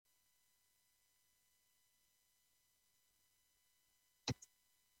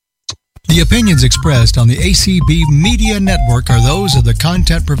The opinions expressed on the ACB Media Network are those of the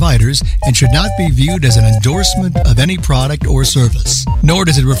content providers and should not be viewed as an endorsement of any product or service. Nor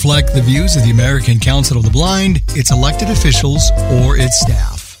does it reflect the views of the American Council of the Blind, its elected officials, or its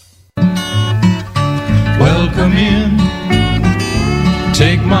staff. Welcome in,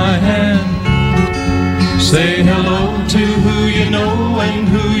 take my hand, say hello to who you know and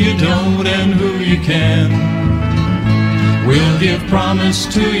who you don't and who you can. We'll give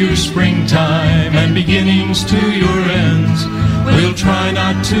promise to your springtime and beginnings to your ends. We'll try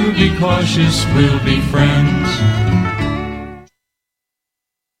not to be cautious, we'll be friends.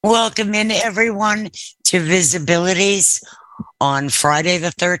 Welcome in, everyone, to Visibilities on Friday the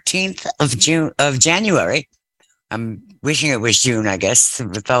 13th of January. I'm wishing it was June, I guess,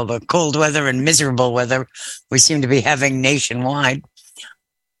 with all the cold weather and miserable weather we seem to be having nationwide.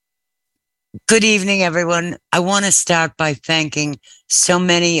 Good evening, everyone. I want to start by thanking so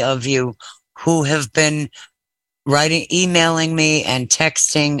many of you who have been emailing me and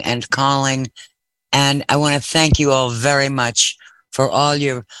texting and calling. And I want to thank you all very much for all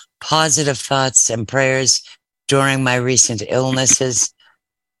your positive thoughts and prayers during my recent illnesses.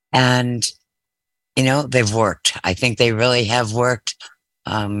 And, you know, they've worked. I think they really have worked.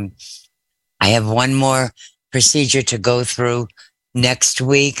 I have one more procedure to go through next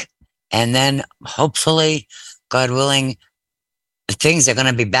week. And then hopefully, God willing, things are going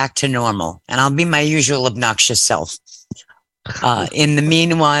to be back to normal. And I'll be my usual obnoxious self. In the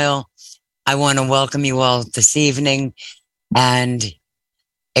meanwhile, I want to welcome you all this evening and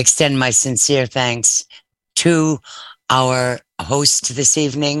extend my sincere thanks to our host this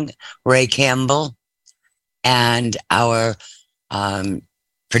evening, Ray Campbell, and our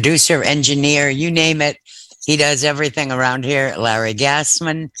producer, engineer, you name it. He does everything around here, Larry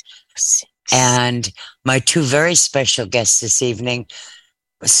Gassman. And my two very special guests this evening,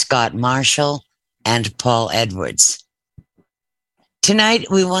 Scott Marshall and Paul Edwards. Tonight,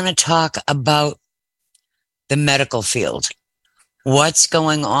 we want to talk about the medical field. What's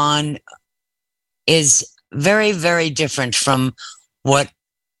going on is very, very different from what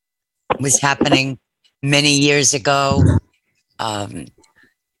was happening many years ago. And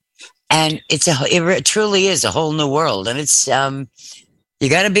it truly is a whole new world. And it's, you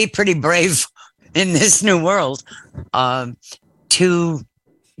got to be pretty brave in this new world to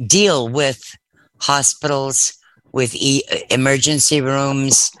deal with hospitals, with emergency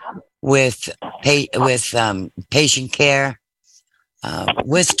rooms, with patient care,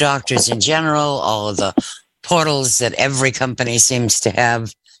 with doctors in general, all of the portals that every company seems to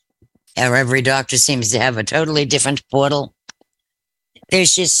have, or every doctor seems to have a totally different portal.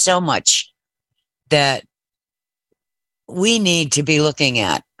 There's just so much that we need to be looking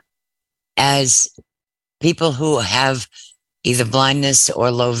at as people who have either blindness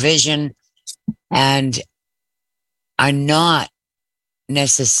or low vision and are not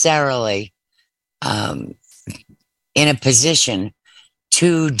necessarily in a position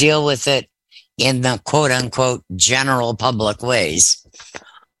to deal with it in the quote unquote general public ways.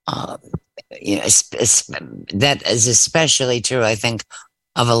 That is especially true, I think,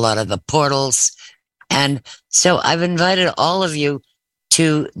 of a lot of the portals. And so I've invited all of you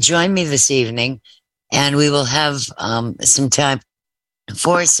to join me this evening, and we will have some time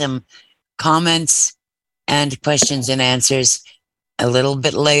for some comments and questions and answers a little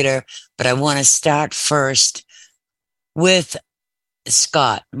bit later. But I want to start first with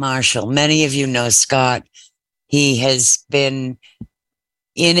Scott Marshall. Many of you know Scott. He has been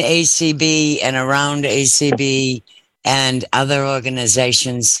in ACB and around ACB and other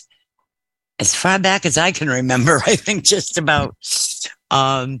organizations as far back as I can remember, I think just about.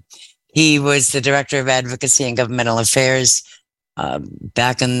 He was the director of advocacy and governmental affairs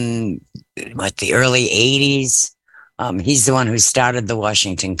back in the early 80s. He's the one who started the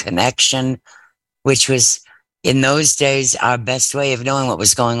Washington Connection, which was in those days our best way of knowing what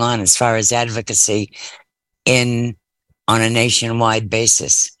was going on as far as advocacy on a nationwide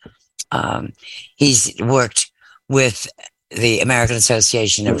basis. He's worked with the American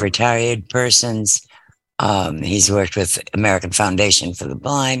Association of Retired Persons. He's worked with American Foundation for the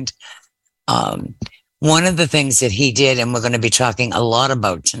Blind. One of the things that he did, and we're going to be talking a lot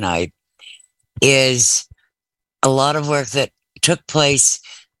about tonight, is a lot of work that took place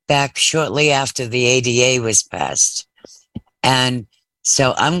back shortly after the ADA was passed. And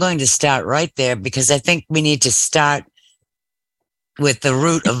so I'm going to start right there because I think we need to start with the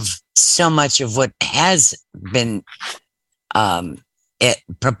root of so much of what has been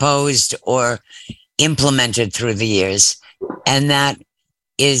proposed or implemented through the years. And that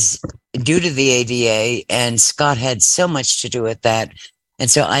is due to the ADA, and Scott had so much to do with that And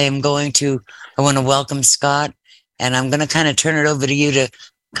so I want to welcome Scott, and I'm going to kind of turn it over to you to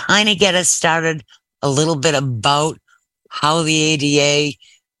kind of get us started a little bit about how the ADA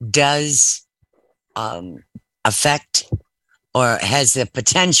does affect or has the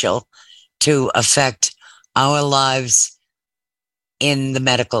potential to affect our lives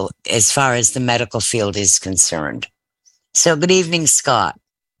as far as the medical field is concerned. So good evening, Scott.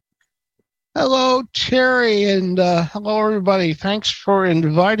 Hello, Terry, and hello, everybody. Thanks for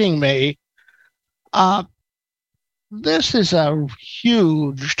inviting me. This is a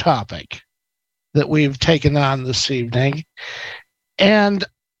huge topic that we've taken on this evening, and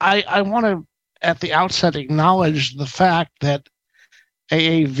I want to, at the outset, acknowledge the fact that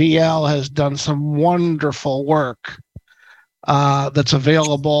AAVL has done some wonderful work that's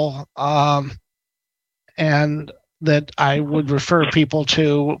available, and that I would refer people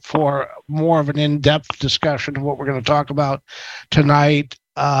to for more of an in-depth discussion of what we're going to talk about tonight.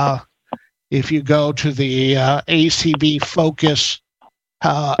 If you go to the ACB Focus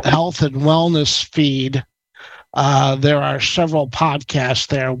Health and Wellness feed, there are several podcasts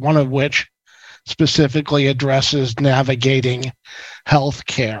there, one of which specifically addresses navigating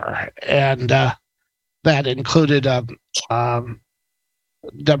healthcare. And that included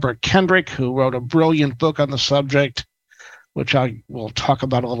Deborah Kendrick, who wrote a brilliant book on the subject, which I will talk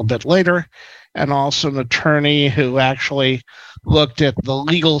about a little bit later, and also an attorney who actually looked at the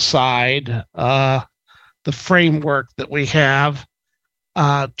legal side, the framework that we have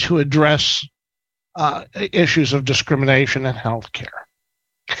to address issues of discrimination in healthcare.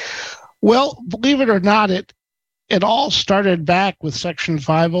 Well, believe it or not, it all started back with Section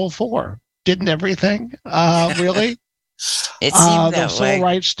 504. Didn't everything, really? It seemed that the civil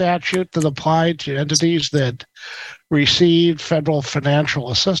rights statute that applied to entities that received federal financial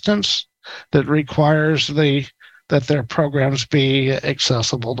assistance, that requires that their programs be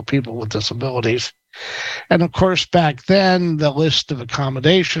accessible to people with disabilities. And of course, back then, the list of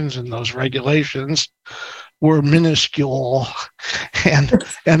accommodations in those regulations were minuscule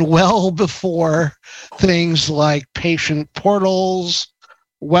and well before things like patient portals,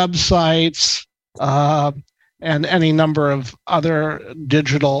 websites, and any number of other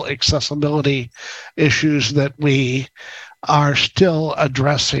digital accessibility issues that we are still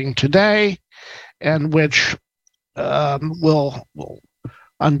addressing today, and which will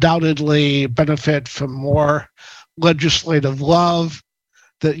undoubtedly benefit from more legislative love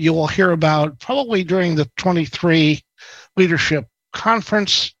that you will hear about probably during the 23 Leadership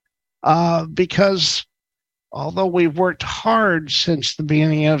Conference, because although we've worked hard since the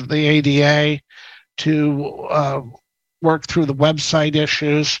beginning of the ADA to work through the website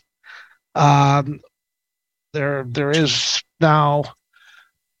issues, there is now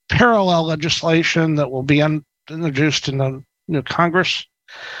parallel legislation that will be introduced in the new Congress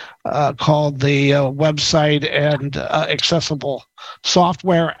called the Website and Accessible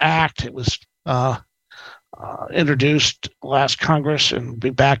Software Act. It was introduced last Congress and will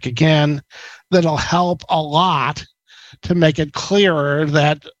be back again. That'll help a lot to make it clearer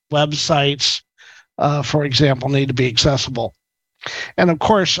that websites, for example, need to be accessible. And of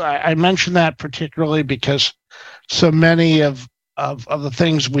course, I mention that particularly because so many of the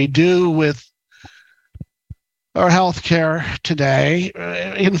things we do with our healthcare today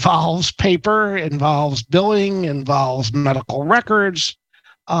involves paper, involves billing, involves medical records,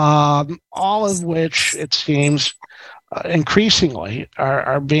 all of which, it seems, increasingly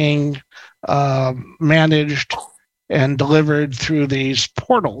are being managed and delivered through these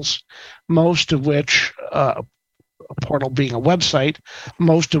portals, most of which, a portal being a website,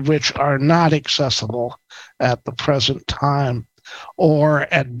 most of which are not accessible at the present time, or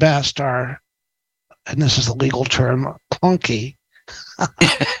at best are, and this is a legal term, clunky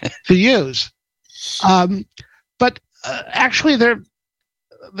to use. But actually, there,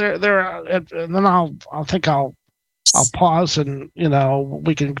 and then I'll pause, and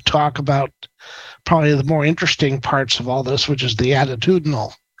we can talk about probably the more interesting parts of all this, which is the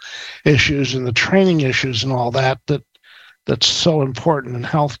attitudinal issues and the training issues and all that's so important in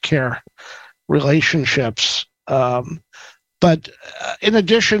healthcare relationships. But in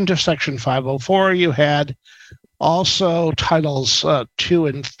addition to Section 504, you had also Titles 2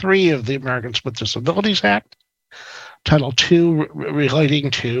 and 3 of the Americans with Disabilities Act, Title 2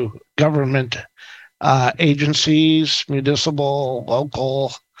 relating to government agencies, municipal,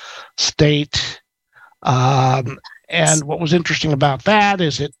 local, state. And what was interesting about that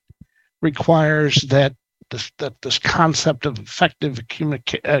is it requires that this concept of effective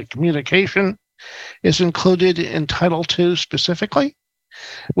communication is included in Title II specifically,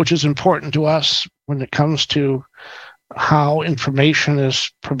 which is important to us when it comes to how information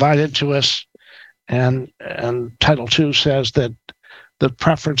is provided to us, and Title II says that the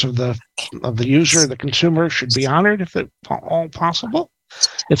preference of the user, the consumer, should be honored if at all possible.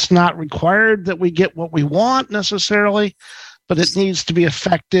 It's not required that we get what we want necessarily, but it needs to be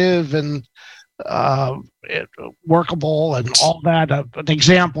effective and workable and all that. An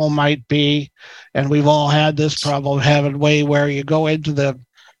example might be, and we've all had this problem, having way where you go into the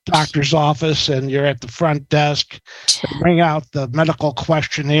doctor's office and you're at the front desk, bring out the medical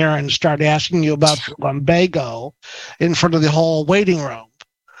questionnaire and start asking you about your lumbago in front of the whole waiting room.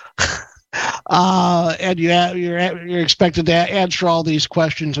 And you're expected to answer all these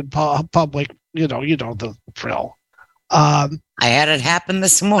questions in public. You know the drill. I had it happen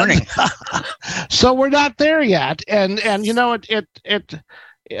this morning. So we're not there yet, and you know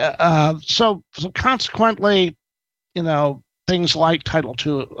so consequently, things like Title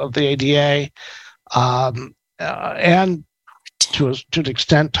II of the ADA, and to an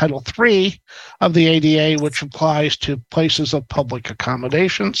extent Title III of the ADA, which applies to places of public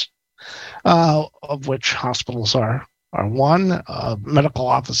accommodations, of which hospitals are one, medical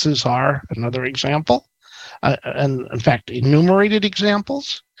offices are another example, and in fact enumerated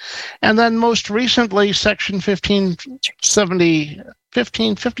examples. And then most recently, Section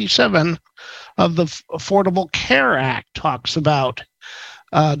 1557 of the Affordable Care Act talks about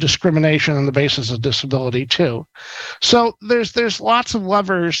discrimination on the basis of disability too. So there's lots of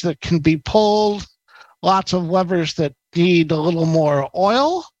levers that can be pulled, lots of levers that need a little more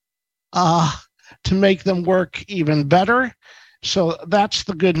oil to make them work even better. So that's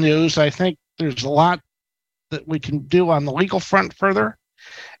the good news. I think there's a lot that we can do on the legal front further.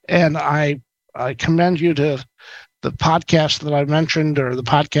 And I commend you to the podcast that I mentioned, or the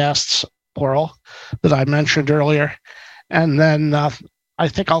podcasts, plural, that I mentioned earlier. And then I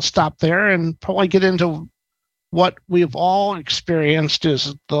think I'll stop there and probably get into what we've all experienced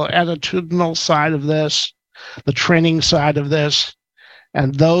is the attitudinal side of this, the training side of this,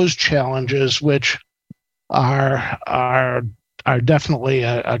 and those challenges, which are definitely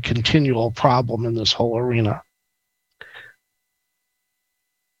a continual problem in this whole arena.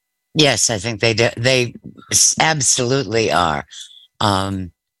 Yes, I think they do. They absolutely are.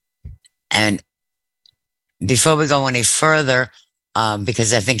 And before we go any further,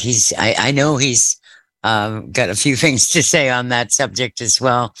 because I think I know he's got a few things to say on that subject as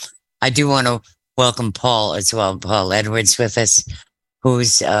well. I do want to welcome Paul as well, Paul Edwards with us,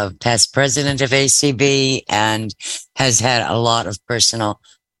 who's past president of ACB and has had a lot of personal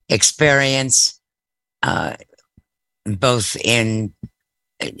experience, both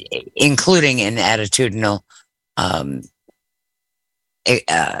including in attitudinal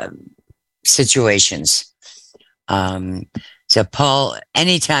situations. So Paul,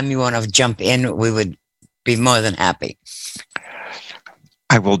 anytime you want to jump in, we would be more than happy.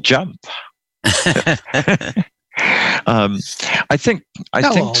 I will jump. I think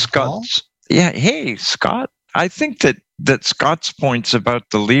Scott's, Paul. Yeah. Hey, Scott. I think that Scott's points about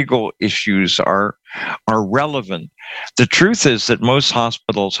the legal issues are relevant. The truth is that most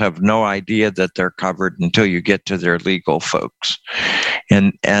hospitals have no idea that they're covered until you get to their legal folks.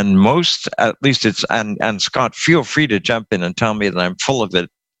 And most, at least it's, and Scott, feel free to jump in and tell me that I'm full of it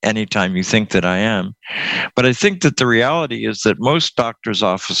anytime you think that I am. But I think that the reality is that most doctors'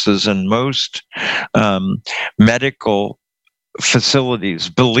 offices and most medical facilities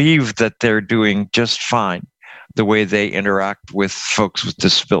believe that they're doing just fine the way they interact with folks with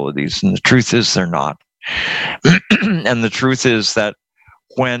disabilities. And the truth is they're not. And the truth is that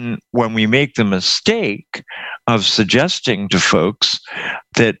when we make the mistake of suggesting to folks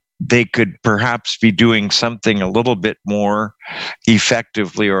that they could perhaps be doing something a little bit more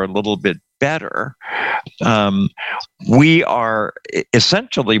effectively or a little bit better, we are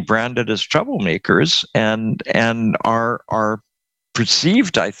essentially branded as troublemakers and are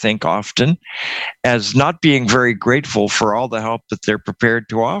perceived, I think, often as not being very grateful for all the help that they're prepared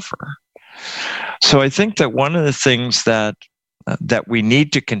to offer. So I think that one of the things that we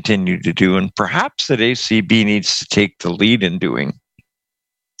need to continue to do, and perhaps that ACB needs to take the lead in doing,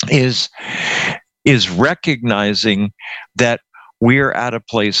 is recognizing that we're at a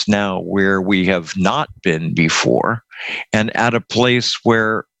place now where we have not been before, and at a place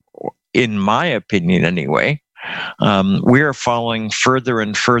where, in my opinion anyway, we are falling further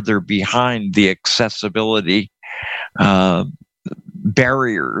and further behind the accessibility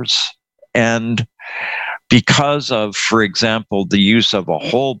barriers. And because of, for example, the use of a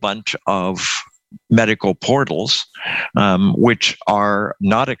whole bunch of medical portals, which are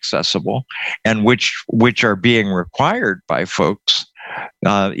not accessible and which are being required by folks,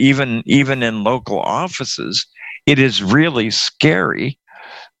 even in local offices, it is really scary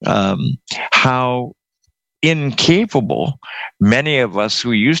how incapable many of us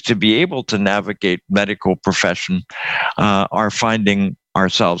who used to be able to navigate medical profession are finding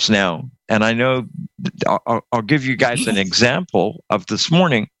ourselves now. And I know I'll give you guys an example of this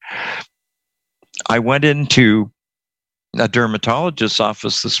morning. I went into a dermatologist's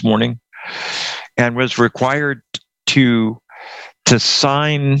office this morning and was required to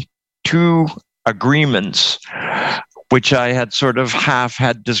sign 2 agreements, which I had sort of half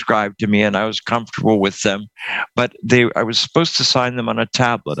had described to me, and I was comfortable with them. But I was supposed to sign them on a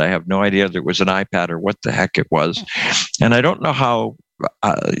tablet. I have no idea there was an iPad or what the heck it was. And I don't know how,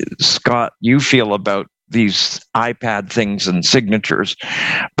 Scott, you feel about these iPad things and signatures,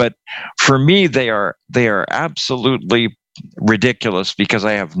 but for me, they are absolutely ridiculous because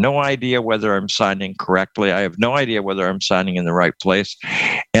I have no idea whether I'm signing correctly. I have no idea whether I'm signing in the right place.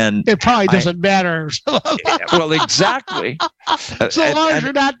 And it probably doesn't matter. Well, exactly. So long as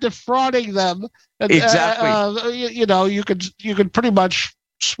you're not defrauding them. And, exactly. You could pretty much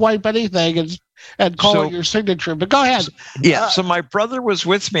swipe anything and call it your signature. But go ahead. Yeah. So my brother was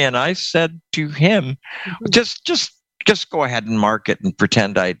with me, and I said to him, just go ahead and mark it and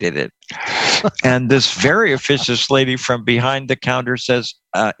pretend I did it. And this very officious lady from behind the counter says,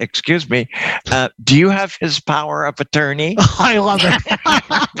 excuse me, do you have his power of attorney? I love it.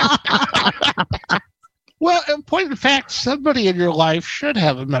 Well, in point of fact, somebody in your life should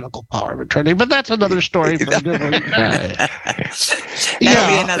have a medical power of attorney, but that's another story for a different day. That'll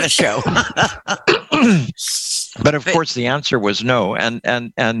be another show. But of course, the answer was no.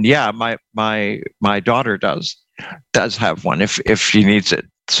 And yeah, my daughter does have one if she needs it.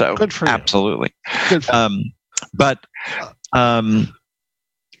 So good for absolutely. Good for but the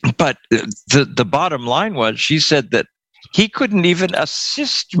bottom line was, she said that he couldn't even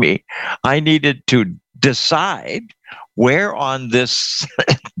assist me. I needed to decide where on this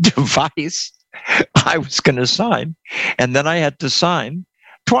device I was going to sign, and then I had to sign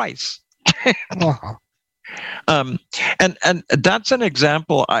twice. And that's an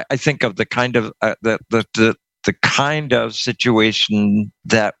example, I think, of the kind of the kind of situation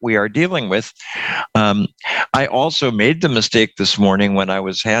that we are dealing with. I also made the mistake this morning when I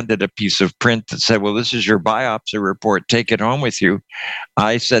was handed a piece of print that said, well, this is your biopsy report, take it home with you.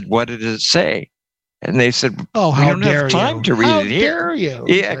 I said, what did it say? And they said, oh, we don't have time to read it here. How dare you?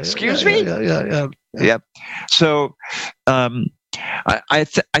 Yeah, excuse me? Yeah. Yep. So I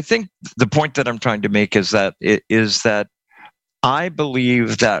think the point that I'm trying to make is that I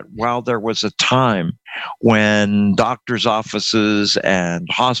believe that while there was a time when doctors' offices and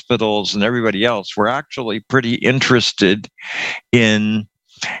hospitals and everybody else were actually pretty interested in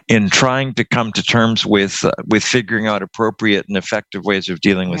trying to come to terms with figuring out appropriate and effective ways of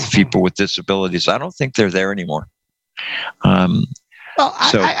dealing with people with disabilities, I don't think they're there anymore. Well,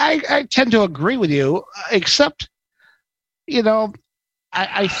 I tend to agree with you, except,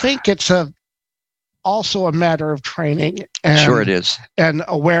 I think it's also a matter of training. And, sure it is. And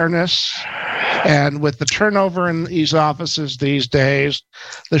awareness. And with the turnover in these offices these days,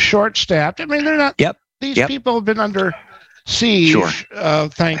 the short-staffed, I mean, they're not, these people have been under siege,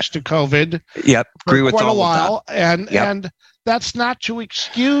 thanks to COVID. Yep, agree with quite all a while, of that. And that's not to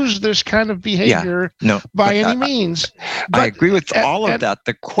excuse this kind of behavior by any means. I agree with all of that.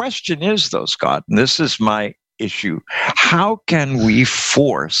 The question is, though, Scott, and this is my issue, how can we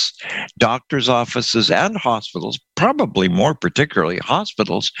force doctors' offices and hospitals, probably more particularly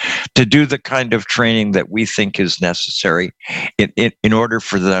hospitals, to do the kind of training that we think is necessary in order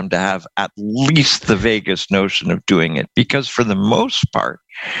for them to have at least the vaguest notion of doing it? Because for the most part,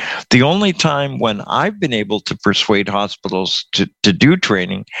 the only time when I've been able to persuade hospitals to do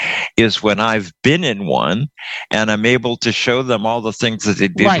training is when I've been in one and I'm able to show them all the things that they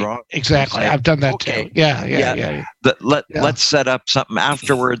did wrong. Exactly. I've done that too. Yeah. Let's set up something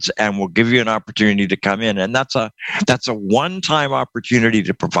afterwards and we'll give you an opportunity to come in. And that's a one-time opportunity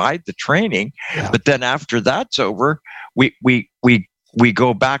to provide the training. Yeah. But then after that's over, we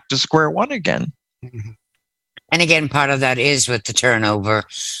go back to square one again. Mm-hmm. And again, part of that is with the turnover.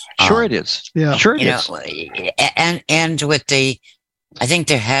 Sure it is. Yeah. Sure it is. And with I think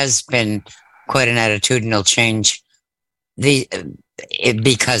there has been quite an attitudinal change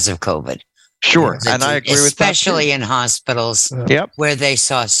because of COVID. Sure. And I agree with that. Especially in hospitals where they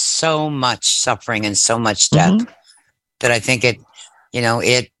saw so much suffering and so much death that I think it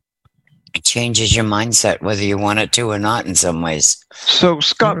changes your mindset, whether you want it to or not, in some ways. So,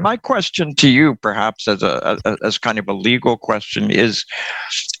 Scott, my question to you, perhaps as kind of a legal question, is: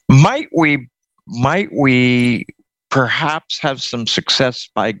 might we perhaps have some success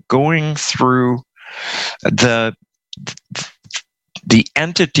by going through the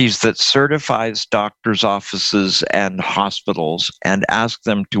entities that certifies doctors' offices and hospitals and ask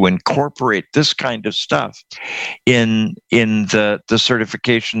them to incorporate this kind of stuff in the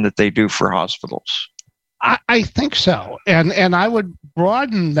certification that they do for hospitals? I think so, and I would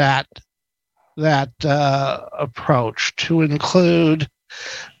broaden that approach to include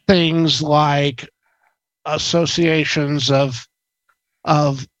things like associations of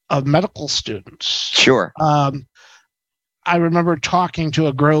medical students. Sure. I remember talking to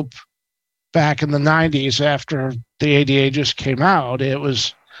a group back in the 90s after the ADA just came out. It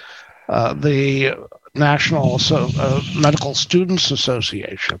was the National Medical Students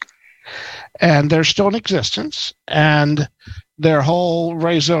Association. And they're still in existence. And their whole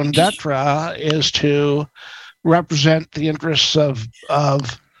raison d'etre is to represent the interests of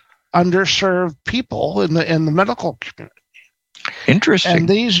underserved people in the medical community. Interesting. And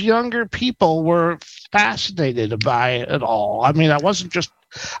these younger people were fascinated by it all. I mean, I was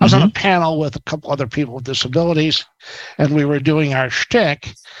on a panel with a couple other people with disabilities, and we were doing our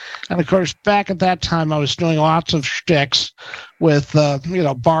shtick. And of course, back at that time, I was doing lots of shticks with,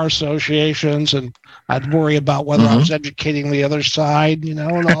 bar associations, and I'd worry about whether I was educating the other side, and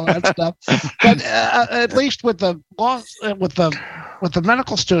all that stuff. But at least with the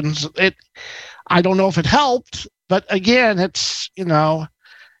medical students, I don't know if it helped. But again, it's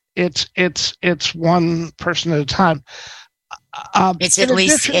one person at a time. It's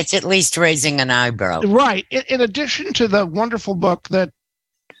at least raising an eyebrow, right? In addition to the wonderful book that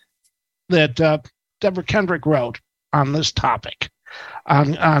Deborah Kendrick wrote on this topic,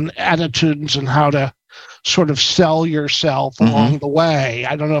 on attitudes and how to sort of sell yourself along the way.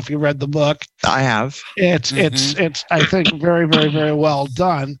 I don't know if you read the book. I have. It's I think very, very, very well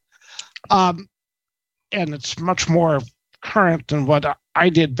done. And it's much more current than what I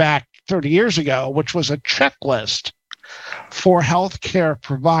did back 30 years ago, which was a checklist for healthcare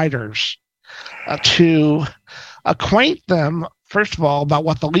providers to acquaint them, first of all, about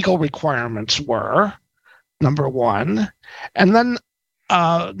what the legal requirements were, number one. And then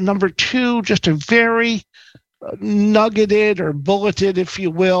number two, just a very nuggeted or bulleted, if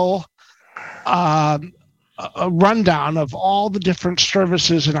you will, a rundown of all the different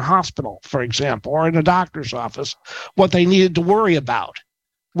services in a hospital, for example, or in a doctor's office, what they needed to worry about,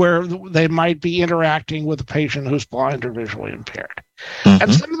 where they might be interacting with a patient who's blind or visually impaired.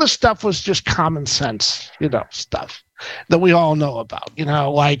 And some of the stuff was just common sense, stuff that we all know about.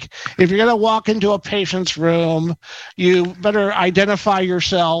 Like if you're going to walk into a patient's room, you better identify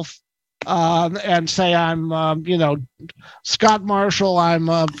yourself and say, I'm, Scott Marshall, I'm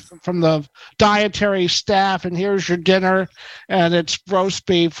from the dietary staff, and here's your dinner, and it's roast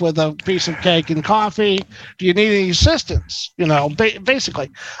beef with a piece of cake and coffee. Do you need any assistance? Basically,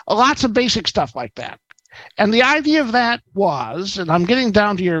 lots of basic stuff like that. And the idea of that was, and I'm getting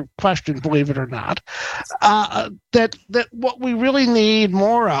down to your question, believe it or not, that what we really need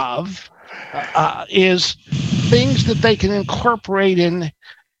more of is things that they can incorporate in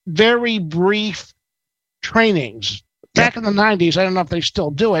very brief trainings. Back in the 90s, I don't know if they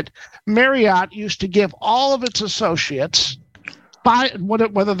still do it, Marriott used to give all of its associates,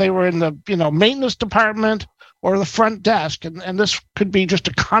 whether they were in the maintenance department or the front desk, and this could be just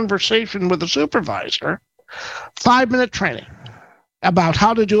a conversation with a supervisor, 5-minute training about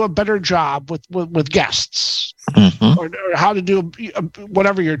how to do a better job with guests, or how to do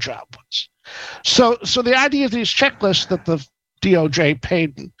whatever your job was. So the idea of these checklists that the DOJ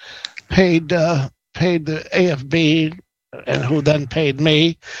paid the AFB, and who then paid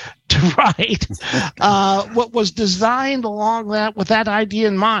me to write, what was designed along that with that idea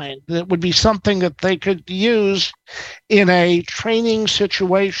in mind, that would be something that they could use in a training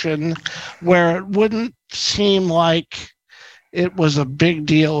situation where it wouldn't seem like it was a big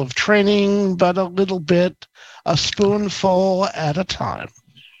deal of training, but a little bit, a spoonful at a time.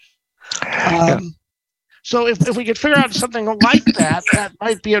 So if we could figure out something like that, that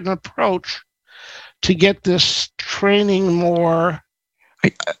might be an approach to get this training more.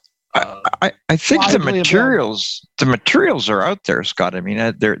 I think the materials are out there, Scott. I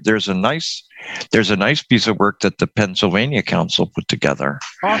mean, there's a nice piece of work that the Pennsylvania Council put together.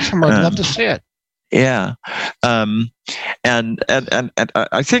 Awesome! I'd love to see it. Yeah, and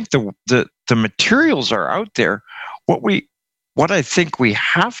I think the materials are out there. What I think we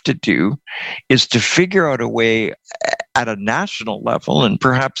have to do is to figure out a way at a national level, and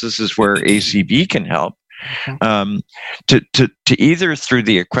perhaps this is where ACB can help, to either through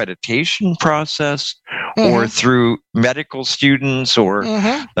the accreditation process or through medical students or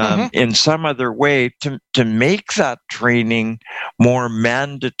in some other way to make that training more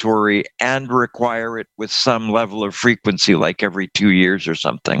mandatory and require it with some level of frequency, like every 2 years or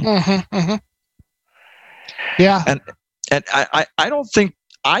something. Yeah. And I don't think,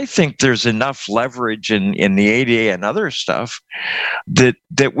 I think there's enough leverage in the ADA and other stuff that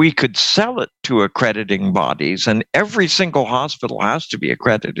we could sell it to accrediting bodies, and every single hospital has to be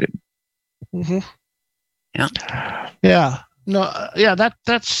accredited. Yeah. No. Yeah.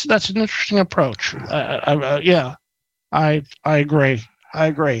 That's an interesting approach. Yeah. I agree.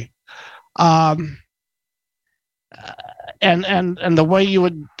 And the way you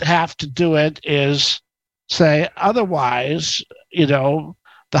would have to do it is say, otherwise,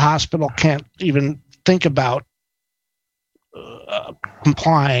 the hospital can't even think about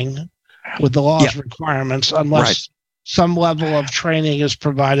complying with the law's requirements unless some level of training is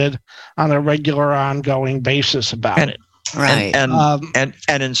provided on a regular, ongoing basis about it. Right. And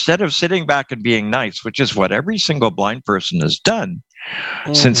instead of sitting back and being nice, which is what every single blind person has done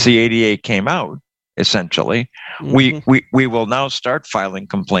since the ADA came out, essentially, we will now start filing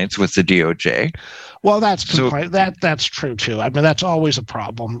complaints with the DOJ. Well, that's true too. I mean, that's always a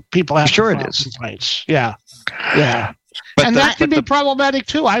problem. People have to file complaints. Yeah. But that can be problematic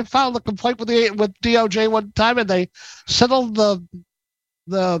too. I filed a complaint with DOJ one time, and they settled the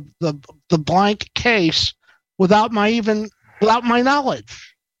blank case without my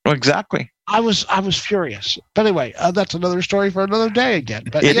knowledge. Well, exactly. I was furious. But anyway, that's another story for another day again.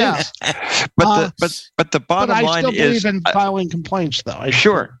 But it is. But the bottom line is, I still believe in filing complaints, though.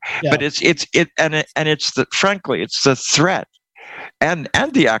 But it's frankly, it's the threat and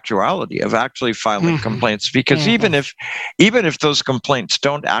the actuality of actually filing complaints, because even if those complaints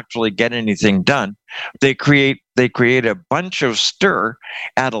don't actually get anything done, they create a bunch of stir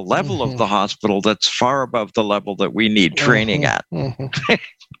at a level of the hospital that's far above the level that we need training at.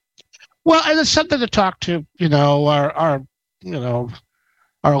 Well, and it's something to talk to,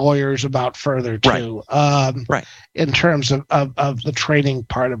 our lawyers about further too, in terms of the training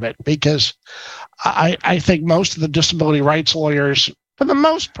part of it, because I think most of the disability rights lawyers, for the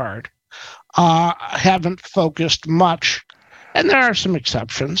most part, haven't focused much, and there are some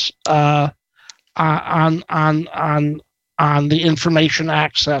exceptions, on the information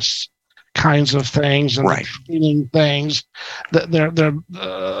access kinds of things and the training things. They're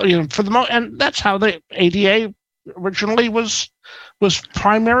for the most, and that's how the ADA originally was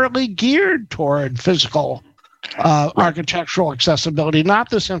primarily geared toward physical architectural accessibility, not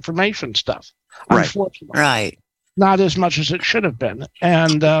this information stuff. Unfortunately, not as much as it should have been,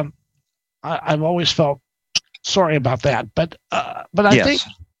 and I've always felt sorry about that. But I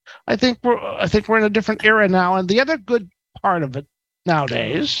think we're in a different era now, and the other good part of it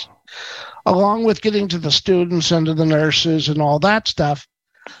nowadays, along with getting to the students and to the nurses and all that stuff,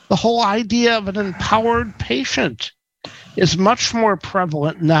 the whole idea of an empowered patient is much more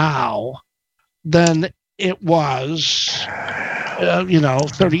prevalent now than it was,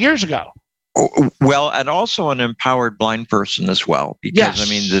 30 years ago. Well, and also an empowered blind person as well, because I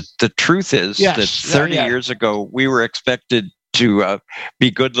mean, the truth is that 30 years ago, we were expected to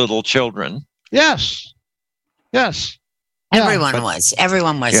be good little children. Yes. Everyone was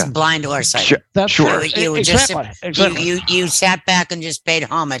blind or sighted. That's sure. You sat back and just paid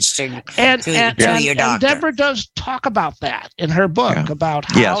homage to your doctor. And Deborah does talk about that in her book about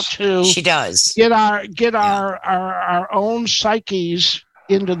how to get our own psyches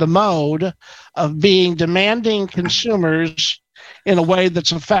into the mode of being demanding consumers in a way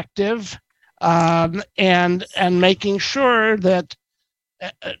that's effective, and making sure that.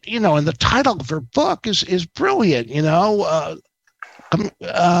 And the title of her book is brilliant. Let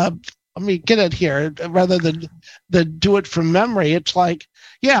me get it here. Rather than do it from memory, it's like,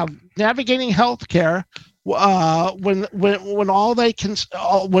 navigating healthcare when all they can see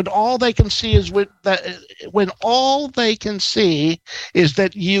is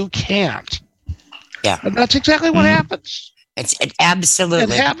that you can't. Yeah, and that's exactly what happens. It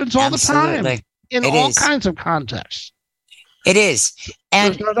absolutely. It happens all the time in all kinds of contexts. It is.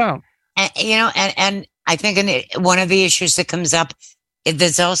 And, there's no doubt. And I think one of the issues that comes up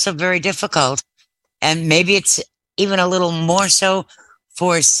that's also very difficult, and maybe it's even a little more so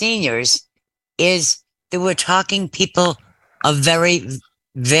for seniors, is that we're talking people of very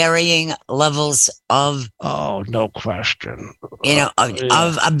varying levels of... Oh, no question.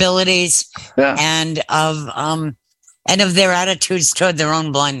 Of abilities and of their attitudes toward their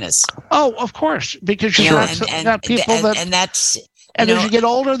own blindness. Oh, of course, because you got people that, and as you get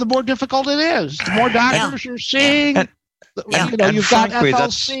older, the more difficult it is. The more doctors you're seeing, You've got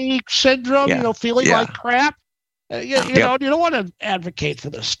FLC syndrome, feeling like crap. You don't want to advocate for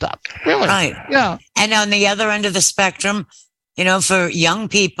this stuff. Really. Right. Yeah. And on the other end of the spectrum, for young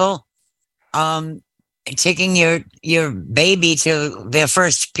people, taking your baby to their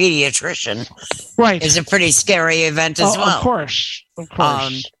first pediatrician is a pretty scary event as well. Of course.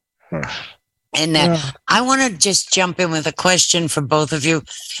 And I want to just jump in with a question for both of you,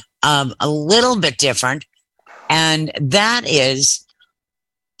 a little bit different, and that is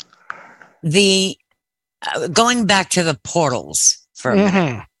the going back to the portals for a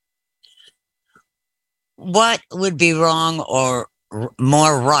minute. What would be wrong or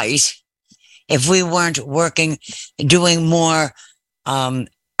more right if we weren't doing more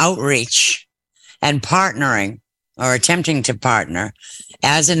outreach and partnering or attempting to partner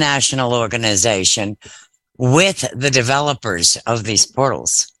as a national organization with the developers of these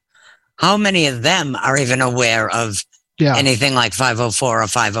portals? How many of them are even aware of anything like 504 or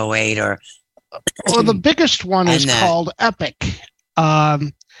 508 or... Well, the biggest one is called Epic.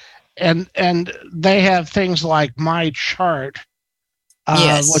 And they have things like My Chart,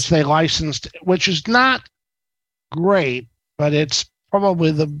 which they licensed, which is not great, but it's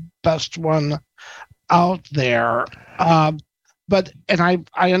probably the best one out there. But I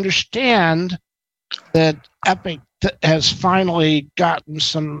understand that Epic has finally gotten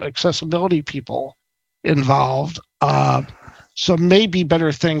some accessibility people involved. So maybe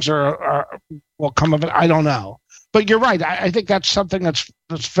better things will come of it. I don't know. But you're right. I think that's something that's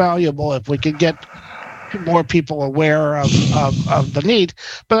valuable if we could get more people aware of the need.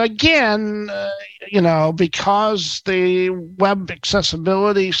 But again, because the web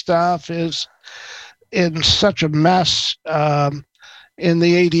accessibility stuff is in such a mess in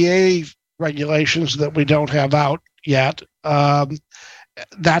the ADA regulations that we don't have out yet,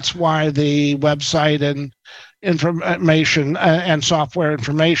 that's why the website and information and software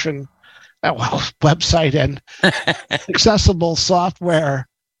information, website and accessible software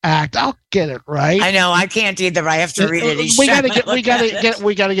act. I'll get it right. I know I can't either. I have to read it each we time. We got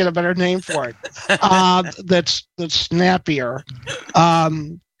to get a better name for it. That's snappier.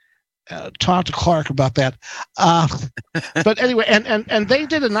 Talk to Clark about that. But anyway, and they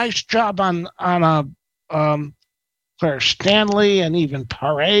did a nice job on Claire Stanley, and even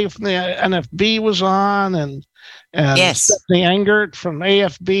Paré from the NFB was on, and Stephanie Engert from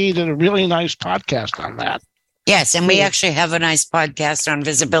AFB did a really nice podcast on that. Yes, and we actually have a nice podcast on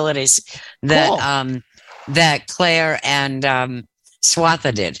visibilities that Claire and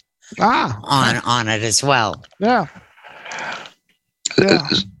Swatha did on it as well. Yeah.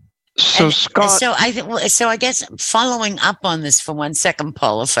 So Scott, so I guess following up on this for 1 second,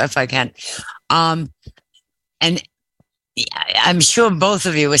 Paul, if I can, and I'm sure both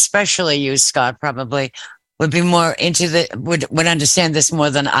of you, especially you, Scott, probably would be more into would understand this more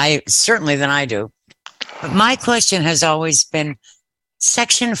than I do. But my question has always been,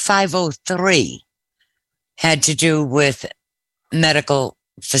 Section 503 had to do with medical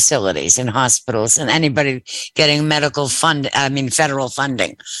facilities and hospitals and anybody getting federal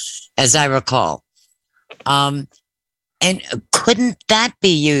funding, as I recall. And couldn't that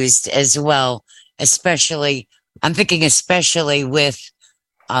be used as well, especially with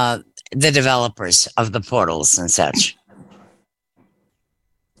the developers of the portals and such?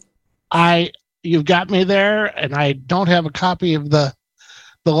 You've got me there, and I don't have a copy of the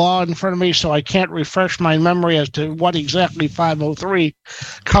law in front of me, so I can't refresh my memory as to what exactly 503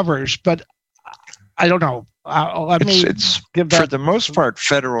 covers. But I don't know. It's for the most part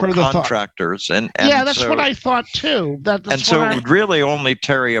federal contractors, and that's what I thought too. It would really only,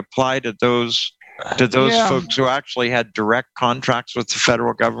 Terry, apply to those folks who actually had direct contracts with the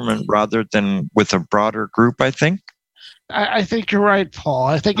federal government rather than with a broader group, I think. I think you're right, Paul.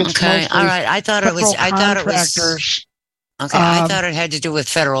 I think it's okay. All right. I thought it was. Okay. I thought it had to do with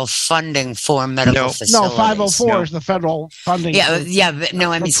federal funding for medical facilities. No, 504 is the federal funding. But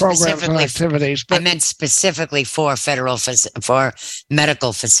no, I mean specifically activities. I meant specifically for for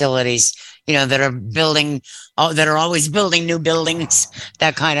medical facilities. That are building, that are always building new buildings,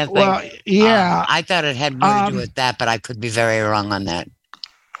 that kind of thing. Well, yeah. I thought it had more to do with that, but I could be very wrong on that.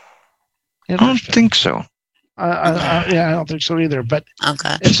 I don't think so. I don't think so either. But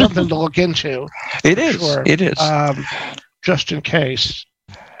it's something to look into. It is. Sure. It is. Just in case.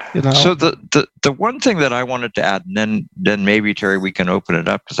 So the one thing that I wanted to add, and then maybe, Terry, we can open it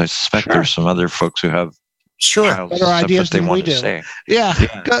up, because I suspect there's some other folks who have better ideas than we do. Say. Yeah.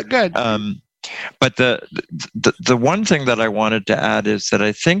 Good. But the one thing that I wanted to add is that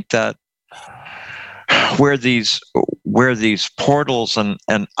I think that where these portals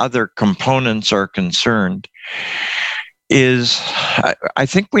and other components are concerned, I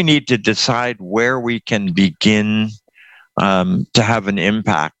think we need to decide where we can begin to have an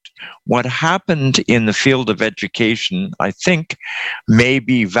impact. What happened in the field of education, I think, may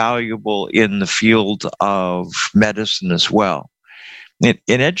be valuable in the field of medicine as well.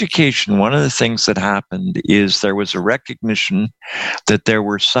 In education, one of the things that happened is there was a recognition that there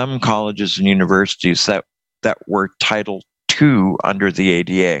were some colleges and universities that were Title II under the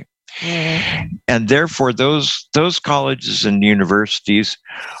ADA. Mm-hmm. And therefore, those colleges and universities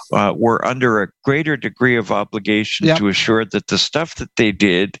were under a greater degree of obligation to assure that the stuff that they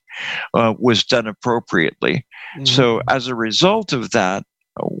did was done appropriately. Mm-hmm. So as a result of that,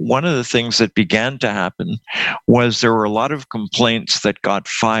 one of the things that began to happen was there were a lot of complaints that got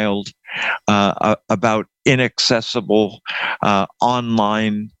filed about inaccessible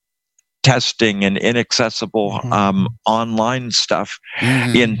online testing and inaccessible online stuff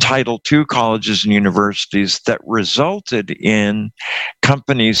in Title II colleges and universities that resulted in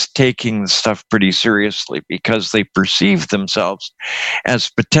companies taking the stuff pretty seriously because they perceived themselves as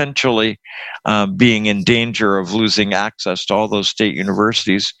potentially being in danger of losing access to all those state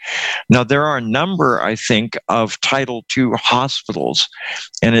universities. Now, there are a number, I think, of Title II hospitals,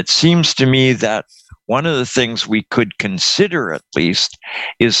 and it seems to me that one of the things we could consider, at least,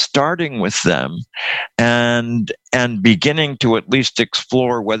 is starting with them and beginning to at least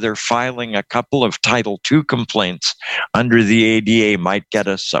explore whether filing a couple of Title II complaints under the ADA might get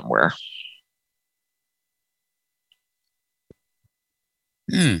us somewhere.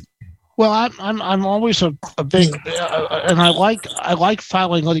 Well, I'm always a big, and I like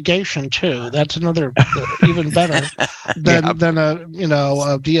filing litigation too. That's another even better than a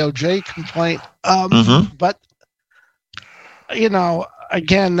DOJ complaint. But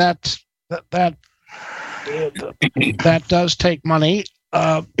again, that does take money.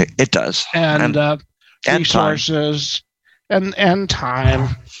 It does, and resources and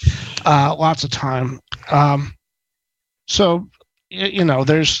time, lots of time. So.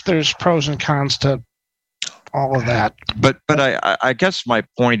 There's pros and cons to all of that. But I guess my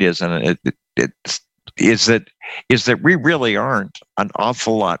point is, and it is that we really aren't an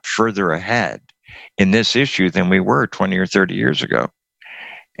awful lot further ahead in this issue than we were 20 or 30 years ago,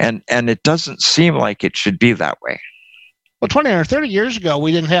 and it doesn't seem like it should be that way. Well, 20 or 30 years ago,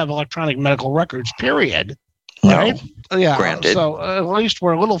 we didn't have electronic medical records. Period. No, right? Yeah. Granted. So at least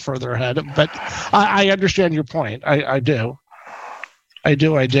we're a little further ahead. But I understand your point. I do. I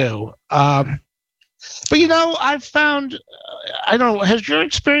do. But, I've found, I don't know, has your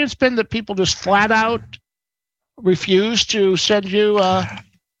experience been that people just flat out refuse to send you a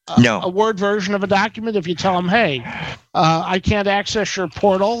Word version of a document if you tell them, hey, I can't access your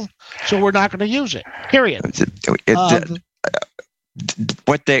portal, so we're not going to use it, period?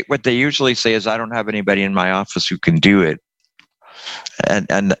 What they usually say is, I don't have anybody in my office who can do it.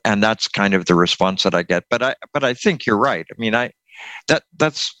 And that's kind of the response that I get. But I think you're right. I mean,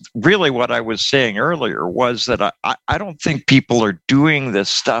 that's really what I was saying earlier, was that I don't think people are doing this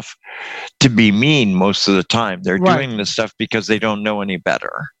stuff to be mean most of the time. They're doing this stuff because they don't know any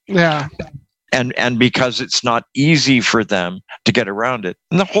better. Yeah. And because it's not easy for them to get around it.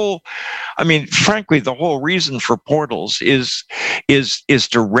 And frankly, the whole reason for portals is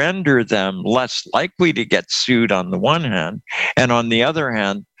to render them less likely to get sued on the one hand, and on the other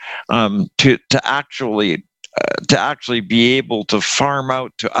hand, to actually be able to farm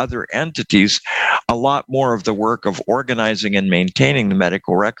out to other entities a lot more of the work of organizing and maintaining the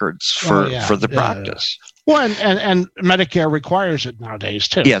medical records for the practice. Yeah. Well, and Medicare requires it nowadays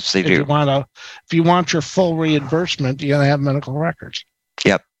too. Yes, they do. If you want your full reimbursement, you got to have medical records.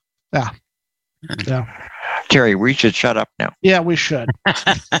 Yep. Yeah. Terry, we should shut up now. Yeah, we should.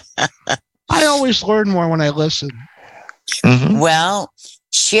 I always learn more when I listen. Mm-hmm. Well,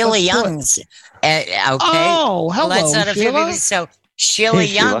 Sheila Young's okay. Oh, hello, that's not Sheila. So Sheila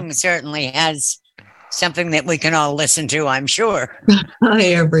Young certainly has something that we can all listen to, I'm sure. Hi,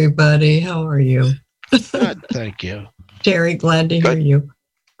 everybody. How are you? Good, thank you. Terry, glad to hear you.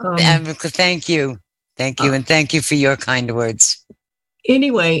 Thank you. And thank you for your kind words.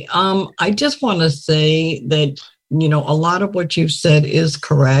 Anyway, I just want to say that, a lot of what you've said is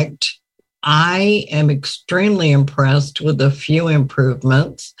correct. I am extremely impressed with a few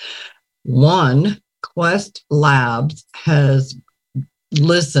improvements. One, Quest Labs has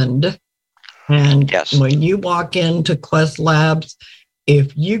listened. And when you walk into Quest Labs,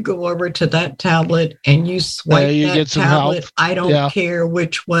 if you go over to that tablet and you swipe that tablet, I don't care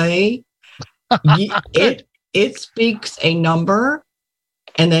which way, it speaks a number.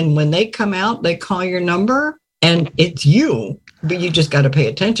 And then when they come out, they call your number and it's you, but you just got to pay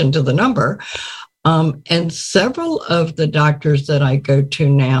attention to the number. And several of the doctors that I go to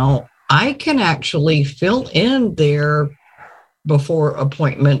now, I can actually fill in their before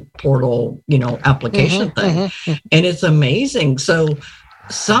appointment portal, application thing. And it's amazing. So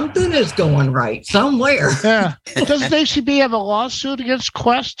something is going right somewhere. Yeah. Doesn't ACB have a lawsuit against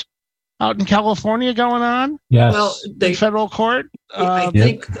Quest out in California going on? Yes. Well, in federal court? I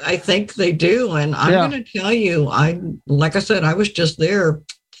think they do. And I'm going to tell you, like I said, I was just there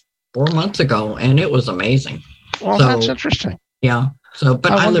 4 months ago and it was amazing. Well, so, that's interesting. Yeah. So,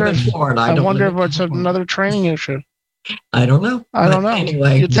 but I live in Florida. I wonder if it's another training issue. I don't know. I don't know.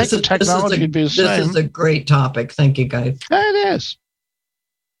 Anyway, you'd think the technology would be the same. This is a great topic. Thank you, guys. It is.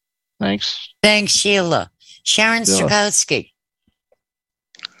 Thanks. Thanks, Sheila. Sharon Strakowski.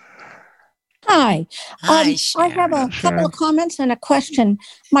 Hi. Hi, I have a couple of comments and a question.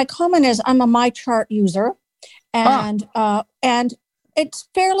 My comment is I'm a MyChart user, and it's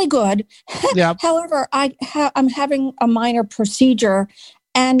fairly good. Yeah. However, I'm having a minor procedure,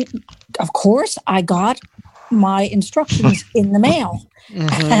 and of course, I got my instructions in the mail,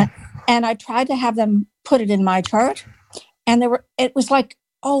 and I tried to have them put it in MyChart, and it was like,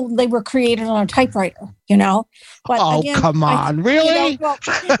 oh, they were created on a typewriter, But again, come on, really? No.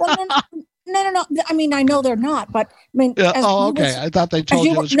 I mean, I know they're not, but I mean. Okay. I thought they told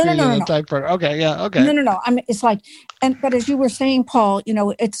you it was created on a typewriter. Okay, yeah, okay. No. I mean, it's like, but as you were saying, Paul,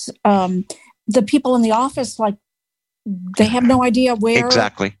 it's the people in the office, like, they have no idea where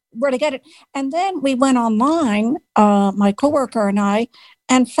to get it. And then we went online, my coworker and I,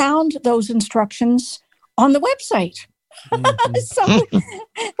 and found those instructions on the website. So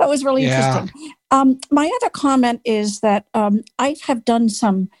that was really interesting. My other comment is that I have done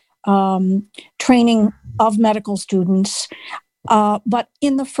some training of medical students, but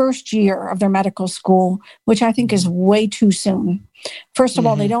in the first year of their medical school, which I think is way too soon. First of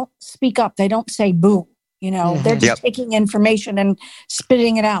all, they don't speak up. They don't say boo. They're just taking information and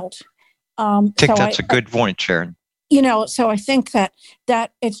spitting it out. I think that's a good point, Sharon. So I think that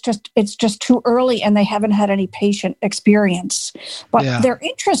it's just too early, and they haven't had any patient experience. But they're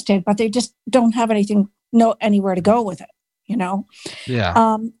interested, but they just don't have anywhere to go with it.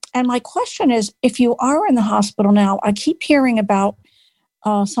 Yeah. And my question is, if you are in the hospital now, I keep hearing about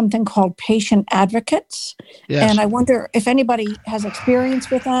something called patient advocates, and I wonder if anybody has experience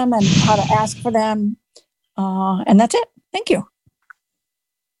with them and how to ask for them. And that's it. Thank you.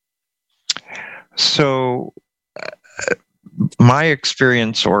 So, my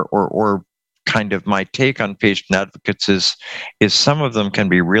experience, or kind of my take on patient advocates is some of them can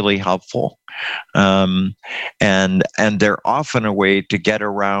be really helpful, and they're often a way to get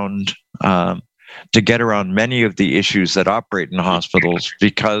around many of the issues that operate in hospitals,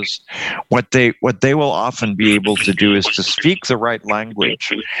 because what they will often be able to do is to speak the right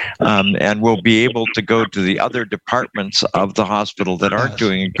language, and will be able to go to the other departments of the hospital that aren't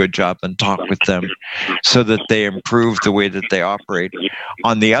doing a good job and talk with them so that they improve the way that they operate.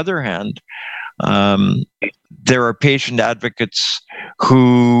 On the other hand, there are patient advocates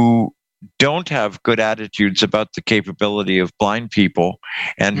who don't have good attitudes about the capability of blind people,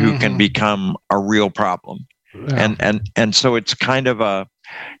 and who can become a real problem. And so it's kind of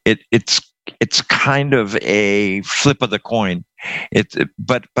it's kind of a flip of the coin.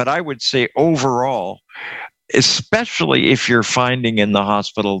 But I would say overall, especially if you're finding in the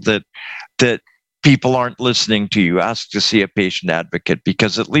hospital that people aren't listening to you, ask to see a patient advocate,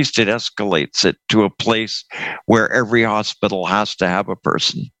 because at least it escalates it to a place where every hospital has to have a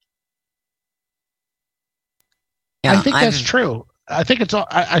person. Yeah, I think that's true. I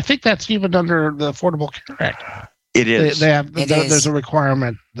think that's even under the Affordable Care Act. It is. There's a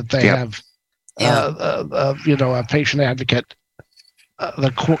requirement that they have, a patient advocate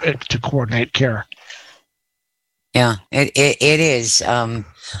to coordinate care. Yeah, it is.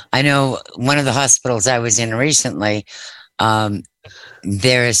 I know one of the hospitals I was in recently,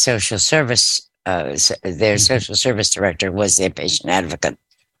 their social service director was their patient advocate,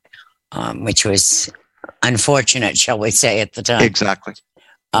 which was unfortunate, shall we say, at the time. Exactly.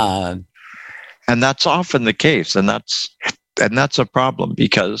 And that's often the case, and that's a problem,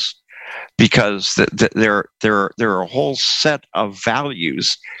 because there are a whole set of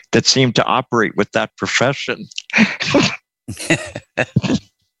values that seem to operate with that profession.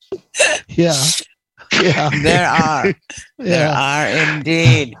 Yeah. There are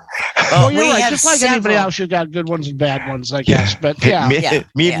indeed. Well, you're right. Just like anybody else, you've got good ones and bad ones, I guess. But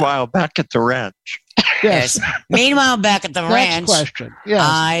meanwhile, back at the ranch. Yes. Meanwhile, back at the ranch. Next question. Yes.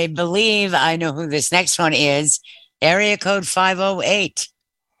 I believe I know who this next one is. Area code 508.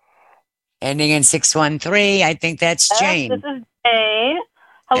 Ending in 613. I think that's Jane. This is Jane.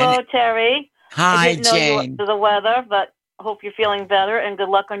 Hello, Terry. Hi, I didn't know you Jane. were the weather, but I hope you're feeling better, and good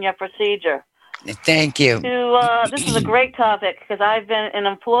luck on your procedure. Thank you. This is a great topic because I've been an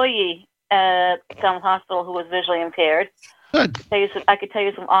employee at Falmouth Hospital who was visually impaired. Good. I could tell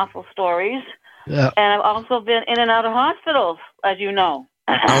you some awful stories. Yeah. And I've also been in and out of hospitals, as you know.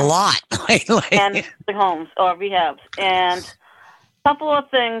 A lot. And nursing homes or rehabs. And a couple of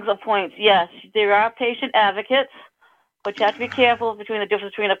things of points. Yes, there are patient advocates, but you have to be careful between the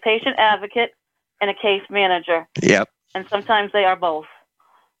difference between a patient advocate and a case manager. Yep. And sometimes they are both.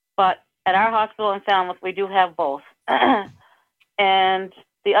 But at our hospital in Falmouth, we do have both. And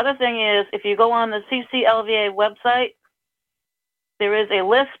the other thing is, if you go on the CCLVA website, there is a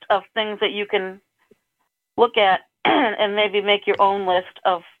list of things that you can look at and maybe make your own list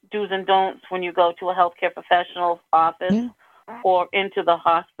of do's and don'ts when you go to a healthcare professional's office or into the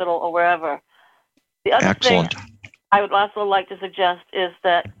hospital or wherever. The other thing I would also like to suggest is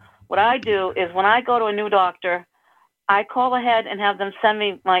that what I do is when I go to a new doctor, I call ahead and have them send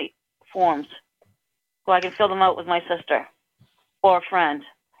me my forms so I can fill them out with my sister or a friend.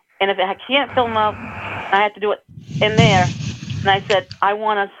 And if I can't fill them out, I have to do it in there. And I said, I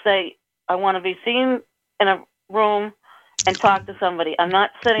want to be seen in a room and talk to somebody. I'm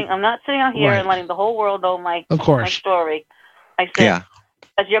not sitting out here and letting the whole world know my story. I said,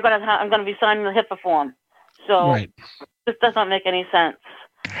 as I'm going to be signing the HIPAA form. So this does not make any sense.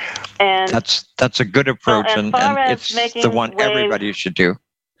 And that's a good approach, and it's the one everybody should do.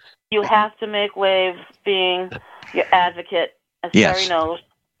 You have to make waves being your advocate, as Terry knows,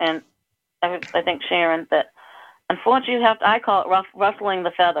 and I think Sharon, that unfortunately I call it ruffling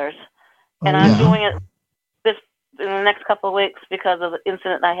the feathers. And I'm doing it in the next couple of weeks because of the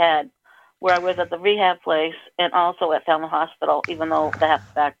incident I had where I was at the rehab place and also at Falmouth Hospital, even though that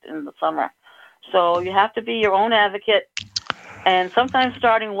happened back in the summer. So you have to be your own advocate, and sometimes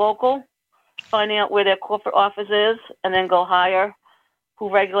starting local, finding out where their corporate office is, and then go higher, who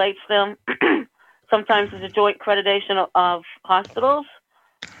regulates them. Sometimes it's a joint accreditation of hospitals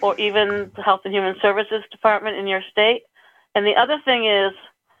or even the Health and Human Services Department in your state. And the other thing is,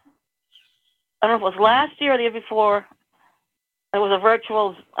 I don't know if it was last year or the year before, it was a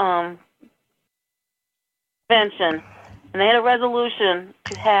virtual convention, and they had a resolution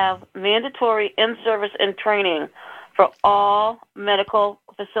to have mandatory in-service and training for all medical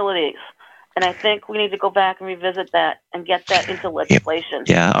facilities. And I think we need to go back and revisit that and get that into legislation.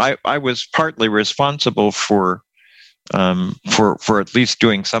 Yeah, I was partly responsible for at least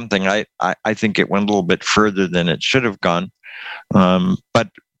doing something. I think it went a little bit further than it should have gone. But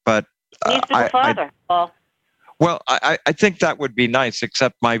it needs to go farther, Paul. Well, I think that would be nice,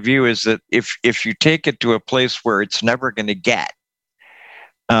 except my view is that if you take it to a place where it's never going to get,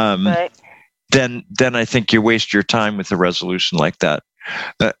 then I think you waste your time with a resolution like that.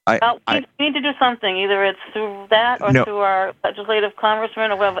 We need to do something. Either it's through that or through our legislative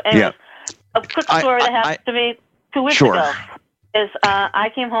congressman or whatever. Anyways, a quick story that happened to me 2 weeks ago is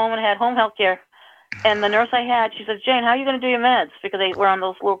I came home and had home health care, and the nurse I had, she says, Jane, how are you going to do your meds? Because they were on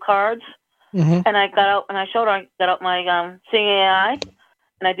those little cards. Mm-hmm. And I got out and I showed her, I got out my Seeing AI,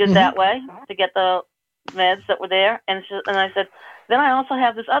 and I did that way to get the meds that were there. And I said, then I also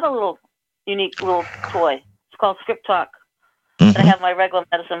have this other little unique little toy. It's called Script Talk. And I have my regular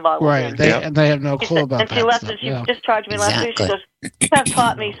medicine bottle. Right. They have no clue about that. And she left and she discharged me last week. She goes, you have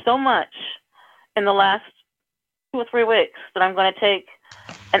taught me so much in the last 2 or 3 weeks that I'm going to take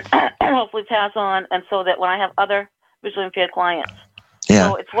and hopefully pass on, and so that when I have other visually impaired clients. Yeah.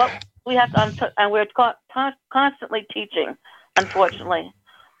 So it's what we have to, and we're constantly teaching, unfortunately.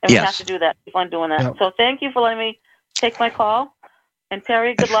 And we have to do that. Keep on doing that. Yep. So thank you for letting me take my call. And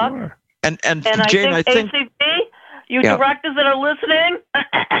Terry, good luck. And Jane, I think ACB, you directors that are listening,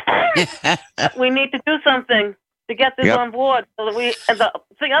 we need to do something to get this on board. So that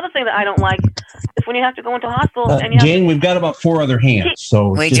the other thing that I don't like is when you have to go into hospital. And Jane, we've got about 4 other hands. So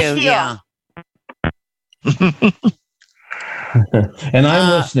we do, yeah. And I'm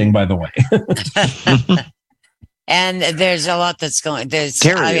listening, by the way. And there's a lot that's going. I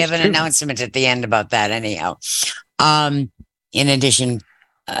have an announcement at the end about that, anyhow. In addition,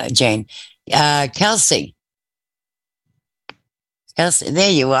 Jane, Kelsey,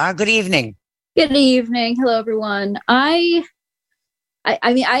 there you are. Good evening. Good evening. Hello, everyone. I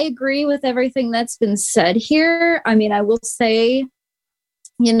mean, I agree with everything that's been said here. I mean, I will say,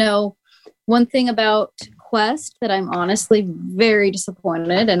 one thing about Quest that I'm honestly very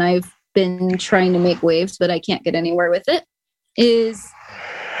disappointed, and I've been trying to make waves, but I can't get anywhere with it, is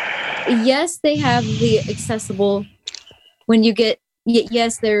yes, they have the accessible when you get,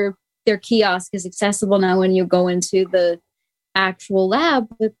 yes, their kiosk is accessible now when you go into the actual lab,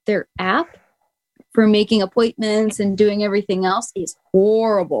 but their app for making appointments and doing everything else is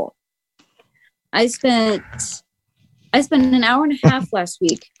horrible. I spent an hour and a half last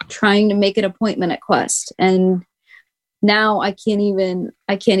week trying to make an appointment at Quest, and now I can't even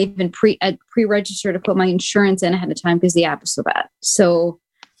pre-register to put my insurance in ahead of time because the app is so bad. So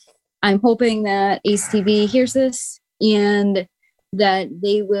I'm hoping that ACB hears this and that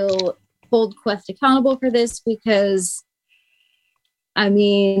they will hold Quest accountable for this, because I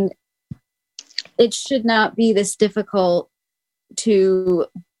mean, it should not be this difficult to,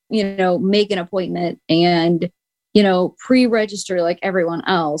 make an appointment and, pre-register like everyone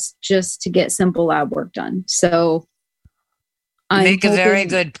else just to get simple lab work done. So you make a very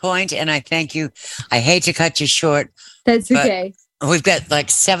good point, and I thank you. I hate to cut you short. That's okay. We've got like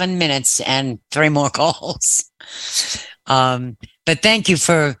 7 minutes and 3 more calls. But thank you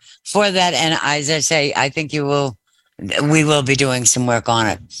for that. And as I say, I think we will be doing some work on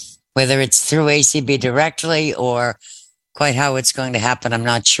it, whether it's through ACB directly or quite how it's going to happen. I'm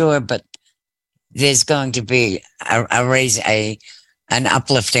not sure, but there's going to be an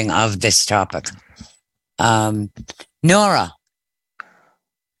uplifting of this topic. Nora,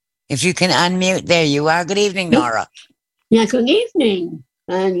 if you can unmute, there you are. Good evening, Nora. Yeah, good evening.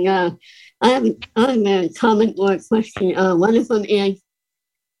 And I have a comment or a question. One of them is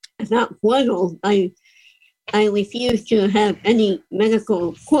about portals. I refuse to have any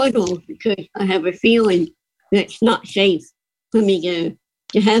medical portals because I have a feeling that it's not safe for me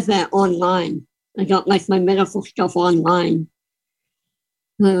to have that online. I don't like my medical stuff online.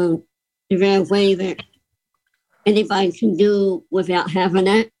 Is there a way that anybody can do without having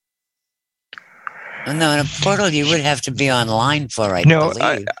it? No, in a portal you would have to be online for, I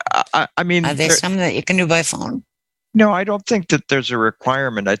believe. I mean, are there some that you can do by phone? No, I don't think that there's a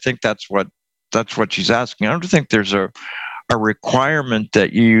requirement. I think that's what she's asking. I don't think there's a requirement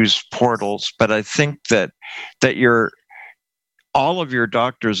that you use portals, but I think that all of your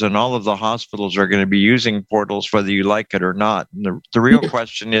doctors and all of the hospitals are going to be using portals, whether you like it or not. And the real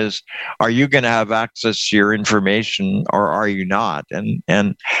question is, are you going to have access to your information or are you not?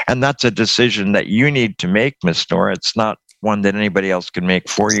 And that's a decision that you need to make, Miss Nora. It's not one that anybody else can make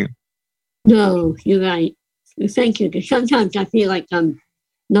for you. No, you're right. Thank you. Because sometimes I feel like I'm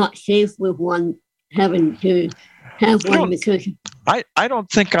not safe with one, having to have one because I don't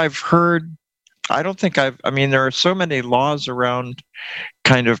think I've heard. I mean, there are so many laws around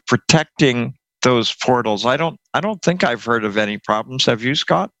kind of protecting those portals. I don't think I've heard of any problems. Have you,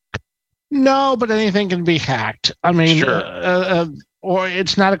 Scott? No, but anything can be hacked. I mean, sure. Or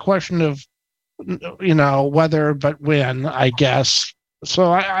it's not a question of, whether, but when, I guess.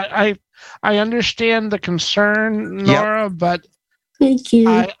 So I understand the concern, Nora, yep. But thank you.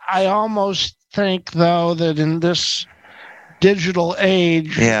 I almost think, though, that in this digital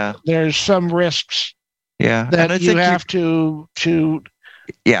age, there's some risks that you have to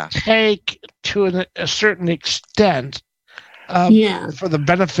take to a certain extent for the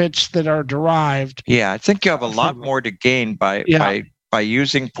benefits that are derived. Yeah, I think you have a lot more to gain by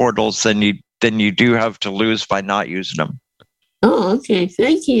using portals than you do have to lose by not using them. Oh, okay.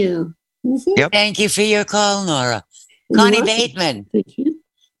 Thank you. Mm-hmm. Yep. Thank you for your call, Nora. Connie Bateman. Thank you.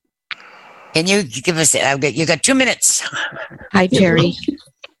 Can you give us? You got 2 minutes. Hi, Terry.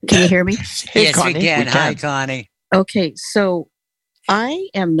 Can you hear me? Hey, yes, Connie, we can. Hi, Connie. Okay, so I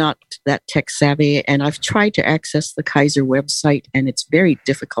am not that tech savvy, and I've tried to access the Kaiser website, and it's very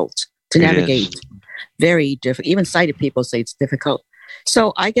difficult to navigate. Very difficult. Even sighted people say it's difficult.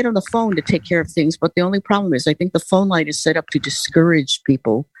 So I get on the phone to take care of things, but the only problem is I think the phone line is set up to discourage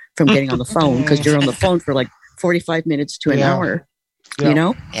people from getting on the phone because you're on the phone for like 45 minutes to an hour.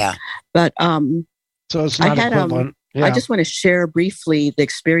 Yeah. But so it's not equivalent. I just want to share briefly the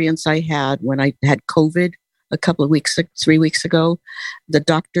experience I had when I had COVID a couple of 3 weeks ago. The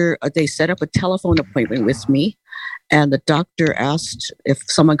doctor, they set up a telephone appointment with me, and the doctor asked if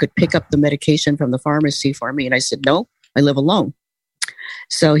someone could pick up the medication from the pharmacy for me, and I said no, I live alone.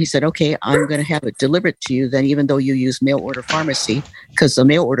 So he said, okay, I'm going to have it delivered to you then, even though you use mail order pharmacy, because the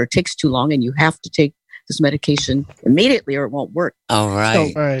mail order takes too long and you have to take this medication immediately or it won't work. All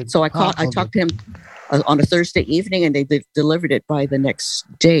right. So I talked to him on a Thursday evening, and they delivered it by the next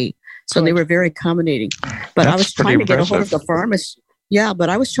day. So they were very accommodating. But I was trying to get a hold of the pharmacy. Yeah, but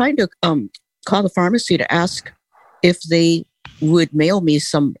I was trying to call the pharmacy to ask if they would mail me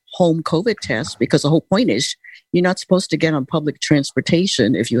some home COVID tests, because the whole point is you're not supposed to get on public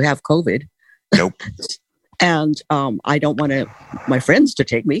transportation if you have COVID. Nope. And I don't want my friends to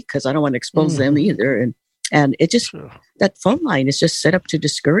take me because I don't want to expose them either. And it just, that phone line is just set up to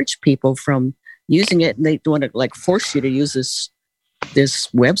discourage people from using it. And they want to force you to use this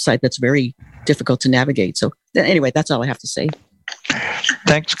website that's very difficult to navigate. So anyway, that's all I have to say.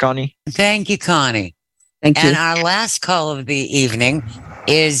 Thanks, Connie. Thank you, Connie. Thank you. And our last call of the evening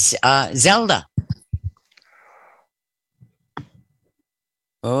is Zelda.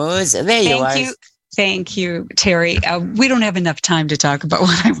 Oh, there you are. Thank you, Terry. We don't have enough time to talk about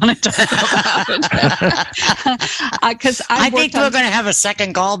what I want to talk about. Because I think we're going to have a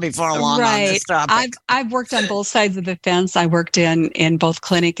second call before long on this topic. I've worked on both sides of the fence. I worked in both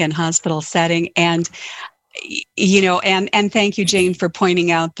clinic and hospital setting, and and thank you, Jane, for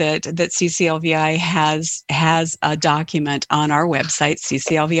pointing out that CCLVI has a document on our website,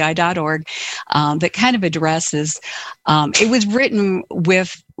 cclvi.org, that kind of addresses. It was written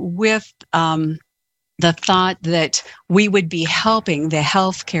with the thought that we would be helping the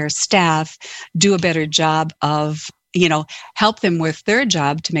healthcare staff do a better job of, help them with their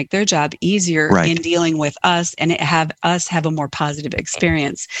job to make their job easier in dealing with us and have us have a more positive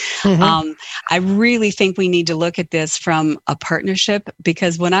experience. Mm-hmm. I really think we need to look at this from a partnership,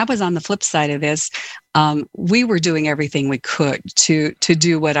 because when I was on the flip side of this, we were doing everything we could to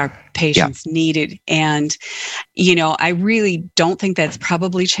do what our patients needed. And, I really don't think that's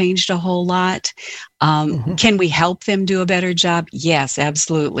probably changed a whole lot. Can we help them do a better job? Yes,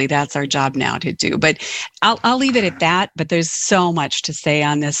 absolutely. That's our job now to do. But I'll leave it at that. But there's so much to say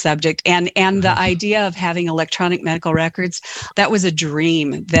on this subject. And the idea of having electronic medical records, that was a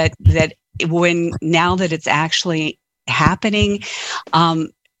dream that now that it's actually happening,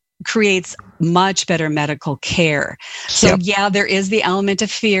 creates much better medical care. So there is the element of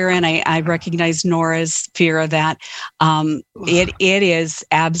fear, and I recognize Nora's fear of that. It is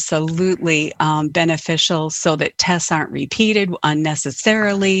absolutely beneficial so that tests aren't repeated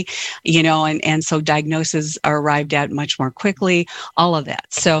unnecessarily, and so diagnoses are arrived at much more quickly, all of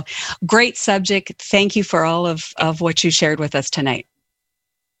that. So great subject. Thank you for all of what you shared with us tonight.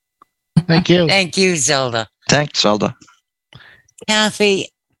 Thank you. Thank you, Zelda. Thanks, Zelda. Kathy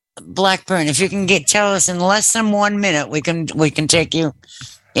Blackburn, if you can tell us in less than 1 minute, we can take you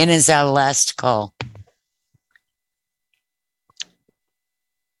in as our last call.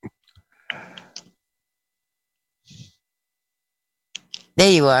 There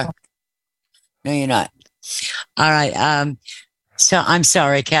you are. No, you're not. All right. So I'm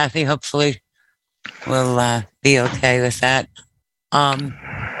sorry, Kathy. Hopefully we'll be okay with that.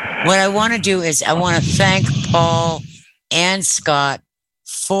 What I want to do is I want to thank Paul and Scott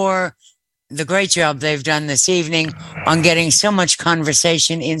for the great job they've done this evening on getting so much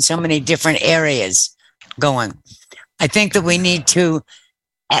conversation in so many different areas going. I think that we need to,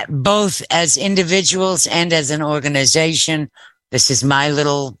 both as individuals and as an organization, this is my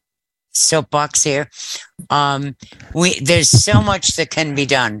little soapbox here, there's so much that can be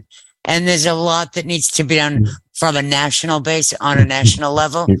done. And there's a lot that needs to be done from a national base, on a national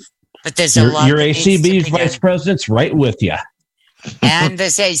level. But there's a lot. Your ACB's vice president's right with you. And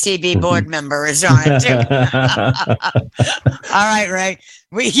this ACB board member is on it too. All right, Ray.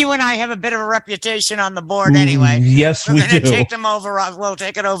 You and I have a bit of a reputation on the board anyway. Yes, we do. We're going to take them over. We'll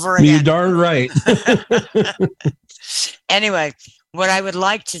take it over again. You're darn right. Anyway, what I would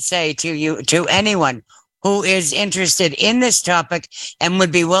like to say to anyone who is interested in this topic and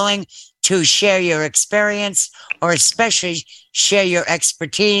would be willing to share your experience, or especially share your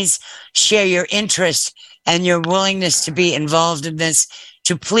expertise, share your interest and your willingness to be involved in this,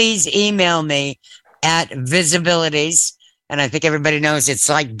 to please email me at visibilities. And I think everybody knows it's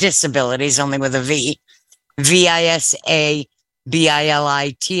like disabilities, only with a V, VISABILITIES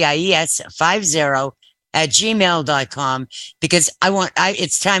 50@gmail.com, because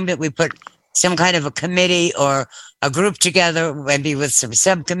it's time that we put some kind of a committee or a group together, maybe with some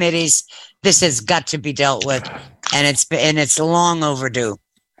subcommittees. This has got to be dealt with, and it's long overdue.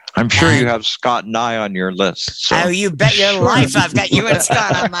 I'm sure you have Scott and I on your list. So. Oh, you bet your life I've got you and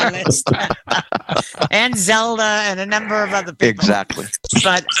Scott on my list. And Zelda and a number of other people. Exactly.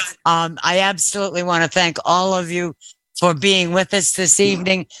 But I absolutely want to thank all of you for being with us this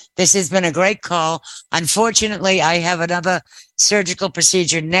evening. This has been a great call. Unfortunately, I have another surgical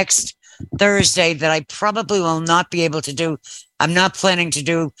procedure next Thursday that I probably will not be able to do. I'm not planning to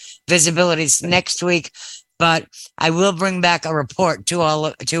do visibilities next week, but I will bring back a report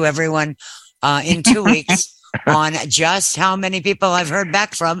to everyone in 2 weeks on just how many people I've heard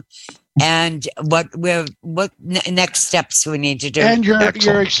back from and what next steps we need to do. And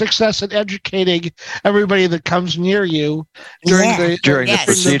your success in educating everybody that comes near you during the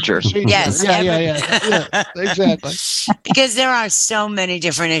procedure. Yes. Yeah, exactly. Because there are so many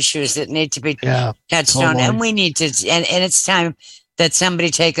different issues that need to be touched on, and we need to, and it's time that somebody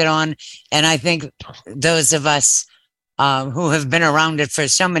take it on. And I think those of us who have been around it for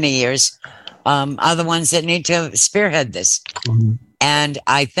so many years are the ones that need to spearhead this. Mm-hmm. And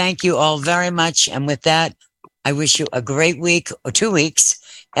I thank you all very much. And with that, I wish you a great week or 2 weeks.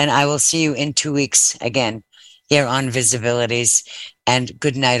 And I will see you in 2 weeks again here on Visibilities. And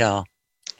good night, all.